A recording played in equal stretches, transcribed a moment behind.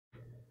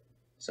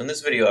So in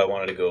this video, I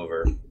wanted to go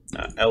over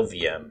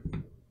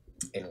LVM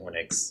in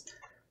Linux.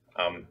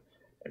 A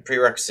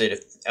prerequisite,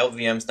 if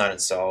LVM is not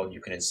installed, you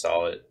can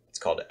install it. It's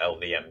called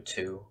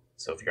LVM2.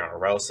 So if you're on a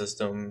RHEL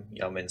system,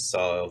 you'll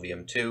install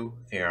LVM2.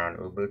 If you're on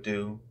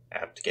Ubuntu,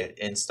 apt-get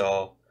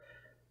install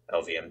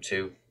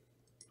LVM2.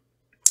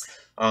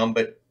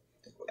 But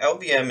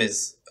LVM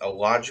is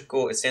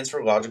it stands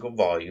for Logical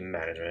Volume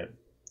Management.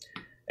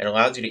 It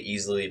allows you to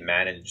easily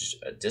manage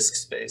disk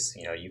space.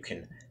 You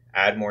can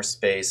add more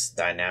space,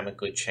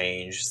 dynamically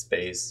change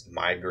space,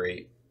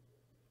 migrate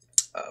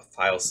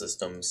file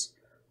systems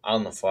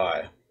on the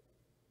fly.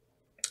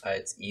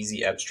 It's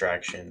easy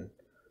abstraction.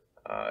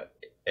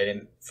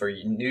 And for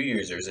new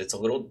users, it's a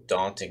little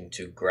daunting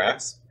to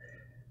grasp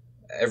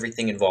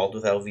everything involved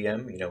with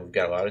LVM. We've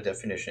got a lot of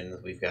definitions.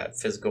 We've got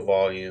physical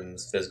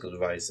volumes, physical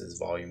devices,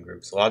 volume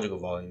groups, logical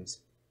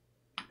volumes.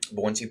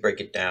 But once you break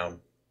it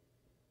down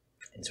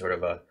in sort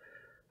of a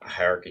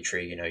hierarchy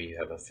tree, you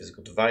have a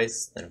physical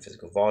device, then a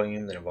physical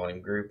volume, then a volume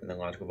group, and then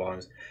logical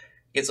volumes.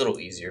 It gets a little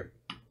easier.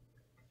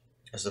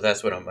 So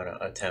that's what I'm going to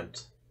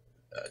attempt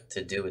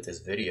to do with this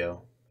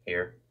video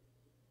here.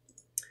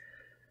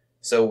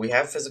 So we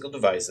have physical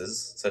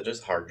devices, such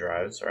as hard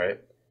drives, right?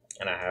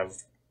 And I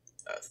have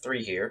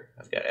three here.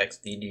 I've got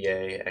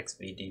XVDA,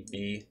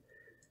 XVDB,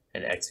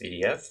 and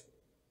XVDF.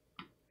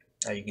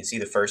 You can see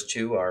the first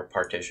two are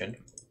partitioned,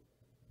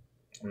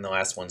 and the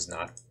last one's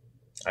not.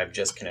 I've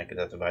just connected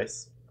that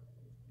device.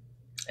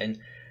 And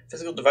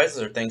physical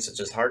devices are things such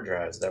as hard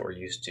drives that we're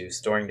used to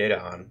storing data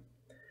on.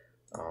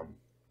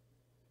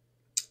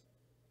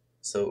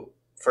 So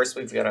first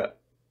we've got to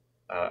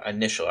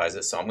initialize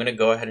it. So I'm going to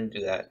go ahead and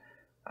do that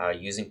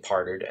using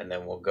parted, and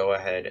then we'll go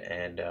ahead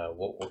and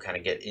we'll kind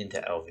of get into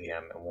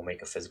LVM and we'll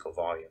make a physical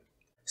volume.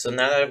 So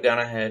now that I've gone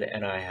ahead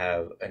and I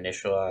have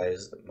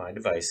initialized my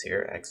device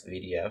here,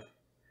 XVDF,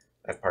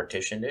 I've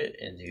partitioned it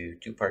into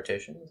two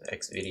partitions,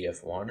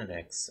 XVDF1 and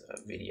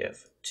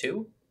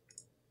XVDF2,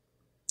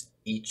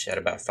 each at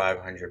about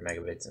 500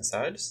 megabytes in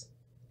size.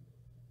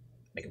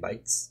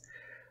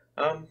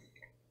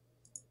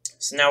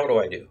 So now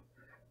what do?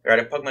 All right,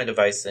 I plug my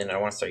device in. I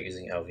want to start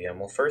using LVM.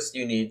 Well, first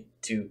you need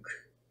to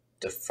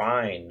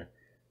define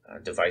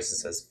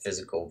devices as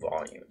physical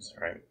volumes,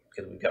 right?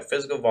 Because we've got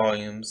physical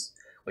volumes,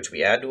 which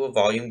we add to a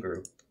volume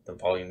group. The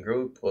volume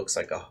group looks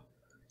like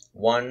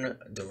one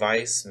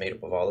device made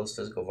up of all those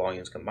physical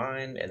volumes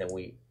combined, and then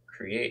we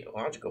create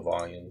logical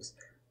volumes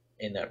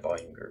in that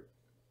volume group.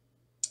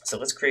 So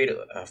let's create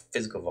a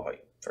physical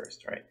volume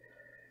first, right?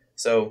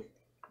 So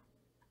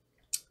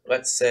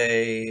let's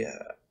say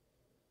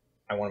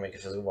I want to make a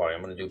physical volume.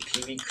 I'm going to do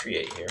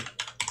pvcreate here,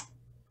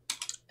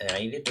 and I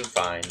need to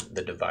define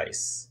the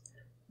device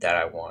that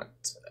I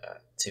want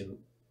to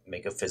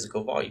make a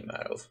physical volume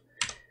out of.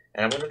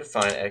 And I'm going to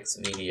define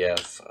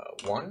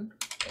XVDF1,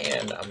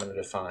 and I'm going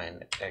to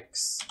define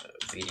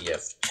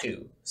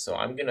XVDF2. So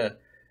I'm going to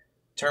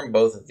turn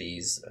both of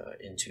these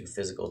into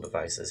physical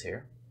devices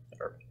here,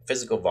 or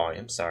physical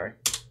volume, sorry.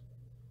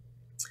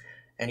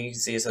 And you can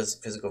see it says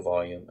physical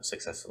volume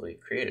successfully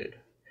created.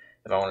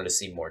 If I wanted to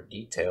see more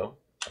detail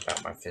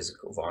about my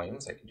physical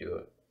volumes, I could do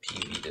a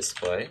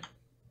pvdisplay.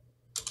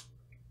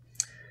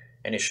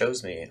 And it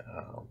shows me,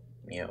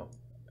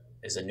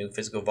 is a new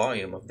physical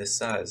volume of this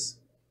size.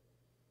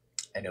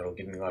 And it'll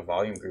give me my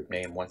volume group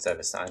name once I've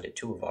assigned it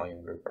to a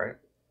volume group, right?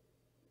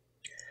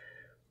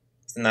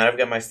 So now I've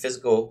got my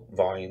physical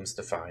volumes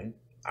defined.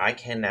 I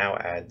can now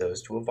add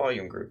those to a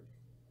volume group.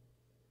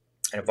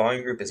 And a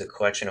volume group is a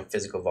collection of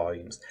physical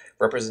volumes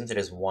represented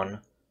as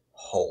one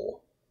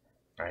whole,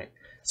 right?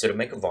 So to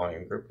make a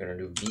volume group, we're going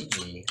to do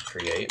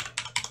vgcreate.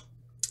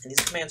 And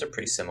these commands are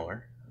pretty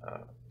similar.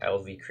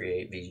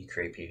 lvcreate,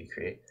 vgcreate,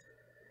 pvcreate.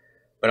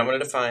 But I'm going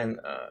to define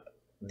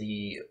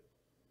the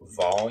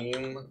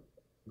volume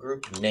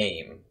group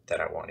name that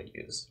I want to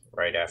use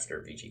right after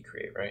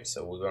vgcreate, right?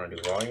 So we're going to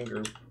do volume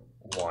group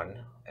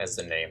 1 as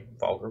the name,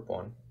 vol group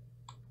 1.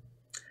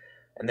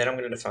 And then I'm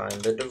going to define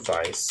the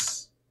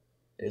device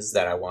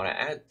that I want to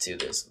add to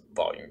this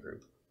volume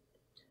group.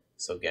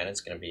 So again,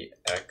 it's going to be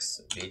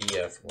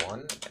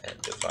XVDF1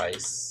 and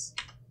device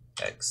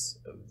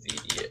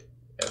XVDF2.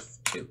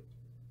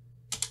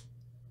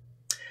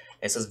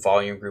 It says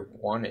volume group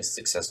 1 is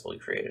successfully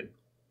created.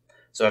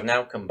 So I've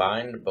now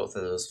combined both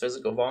of those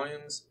physical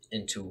volumes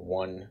into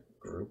one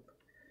group.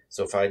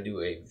 So if I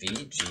do a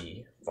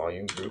VG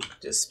volume group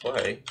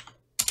display,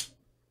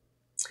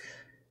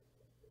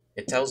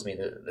 it tells me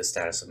the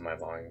status of my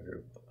volume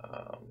group.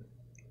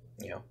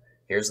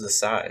 Here's the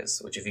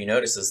size, which if you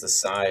notice is the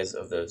size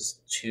of those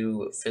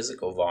two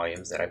physical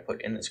volumes that I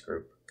put in this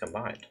group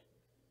combined.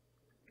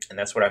 And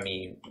that's what I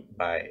mean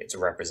by it's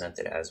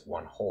represented as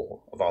one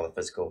whole of all the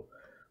physical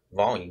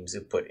volumes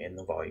you put in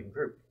the volume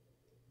group.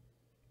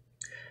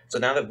 So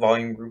now that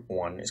volume group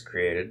 1 is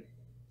created,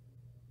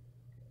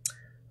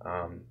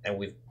 and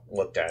we've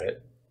looked at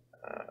it,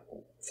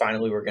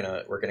 finally we're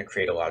gonna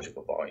create a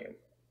logical volume.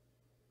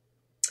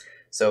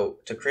 So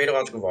to create a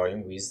logical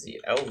volume, we use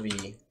the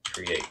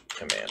lvcreate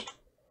command.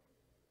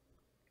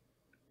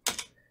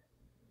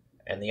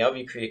 And the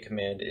lvcreate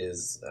command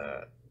is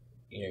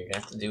you're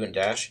gonna have to do in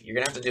dash. You're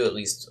gonna have to do at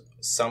least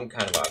some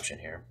kind of option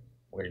here.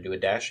 We're gonna do a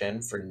dash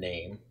n for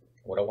name.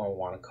 What do I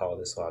want to call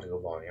this logical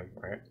volume,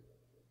 right?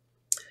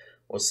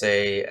 We'll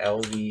say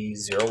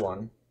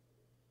LV01,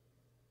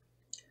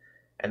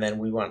 and then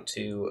we want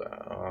to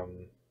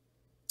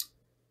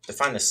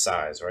define the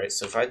size, right?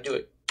 So if I do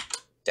it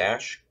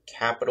dash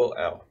capital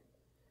L,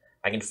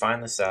 I can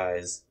find the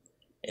size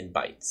in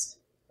bytes,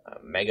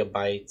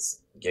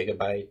 megabytes,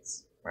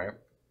 gigabytes, right?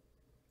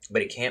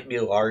 But it can't be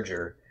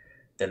larger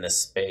than the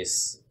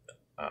space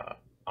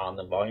on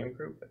the volume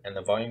group, and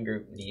the volume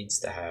group needs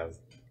to have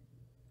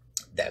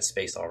that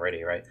space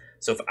already, right?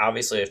 So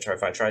obviously if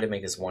I try to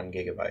make this 1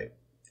 gigabyte,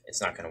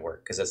 it's not going to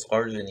work because it's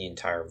larger than the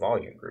entire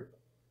volume group.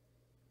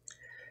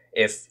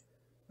 If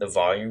the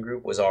volume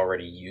group was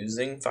already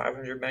using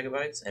 500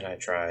 megabytes and I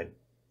tried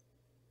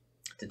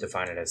to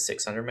define it as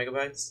 600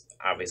 megabytes,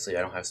 obviously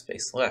I don't have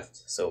space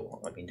left, so it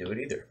won't let me do it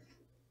either.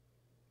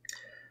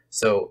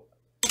 So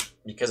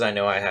because I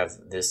know I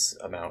have this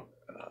amount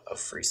of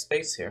free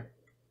space here,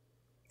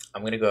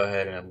 I'm going to go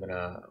ahead and I'm going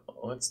to,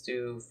 let's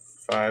do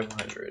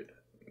 500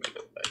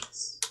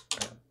 megabytes.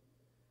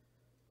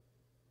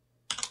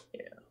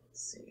 Yeah,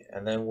 let's see.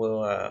 And then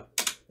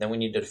then we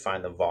need to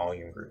define the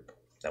volume group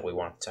that we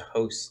want to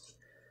host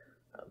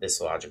this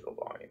logical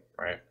volume,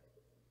 right?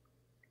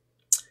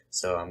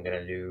 So I'm going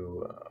to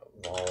do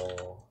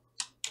vol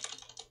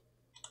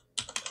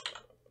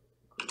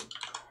group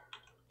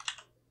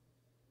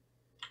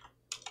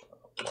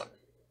 1.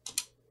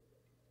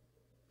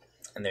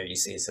 And there you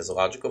see it says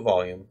logical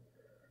volume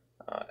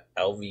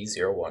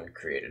LV01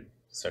 created.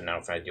 So now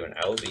if I do an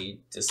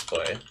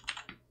lvdisplay,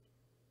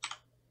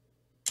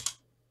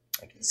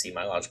 I can see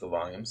my logical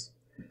volumes.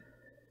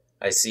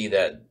 I see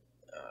that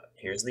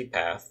here's the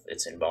path.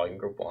 It's in volume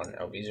group 1,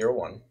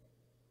 LV01.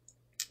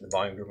 The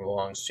volume group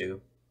belongs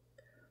to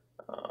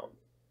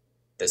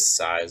this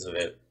size of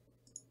it,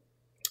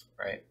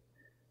 right?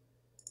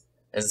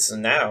 And so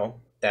now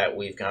that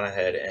we've gone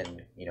ahead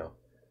and,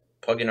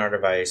 plug in our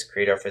device,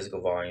 create our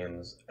physical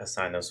volumes,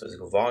 assign those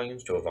physical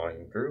volumes to a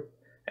volume group,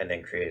 and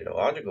then create a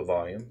logical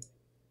volume,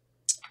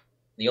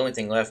 the only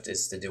thing left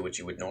is to do what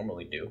you would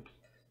normally do,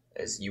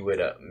 is you would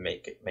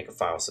make a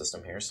file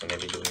system here. So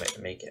maybe do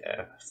make it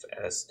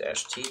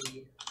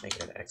fs-t, make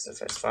it an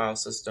xfs file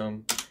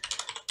system,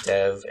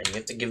 dev, and you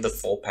have to give the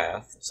full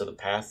path. So the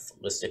path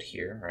listed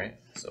here, right?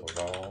 So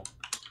vol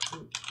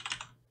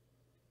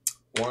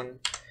 1,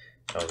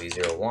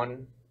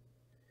 lv01,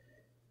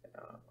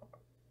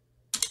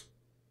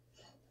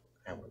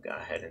 and we've gone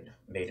ahead and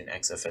made an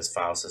xfs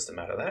file system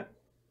out of that.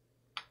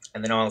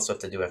 And then all else we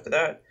have to do after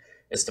that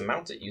is to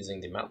mount it using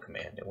the mount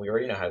command. And we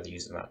already know how to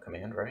use the mount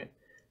command, right?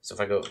 So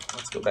if I go,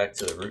 let's go back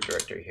to the root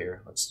directory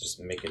here. Let's just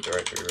make a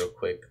directory real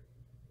quick.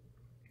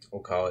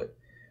 We'll call it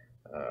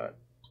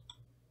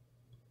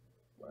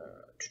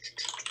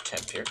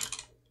temp here.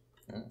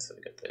 So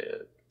we got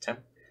the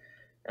temp.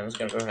 And I'm just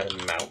going to go ahead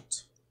and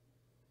mount.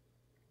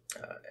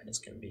 And it's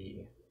going to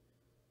be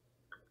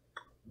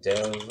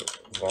dev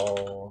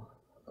vol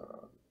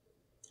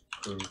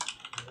group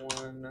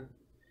 1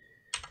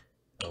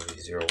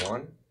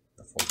 lv01,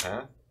 the full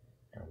path,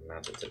 and we'll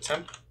mount it to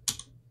temp.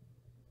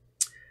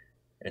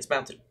 And it's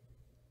mounted.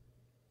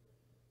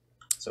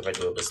 So if I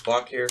do this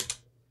block here,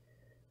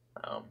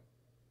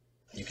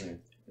 you can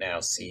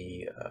now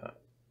see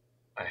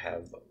I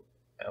have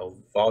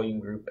volume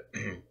group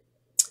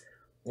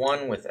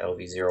 1 with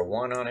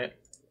LV01 on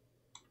it,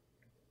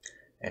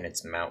 and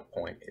its mount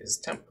point is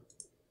temp.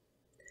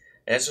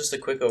 And that's just a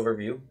quick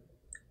overview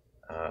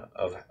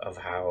of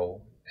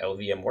how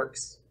LVM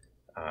works.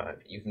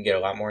 You can get a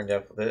lot more in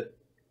depth with it.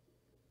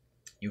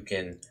 You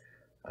can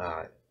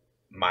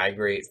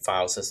migrate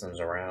file systems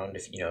around.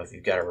 If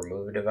you've got to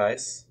remove a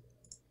device,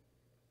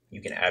 you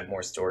can add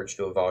more storage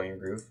to a volume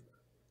group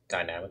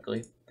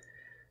dynamically.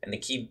 And the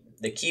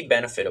key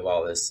benefit of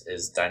all this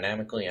is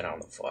dynamically and on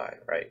the fly,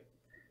 right?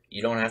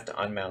 You don't have to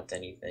unmount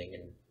anything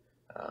and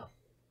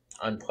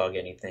unplug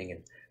anything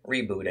and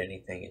reboot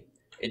anything.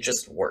 It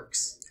just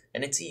works,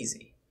 and it's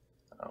easy.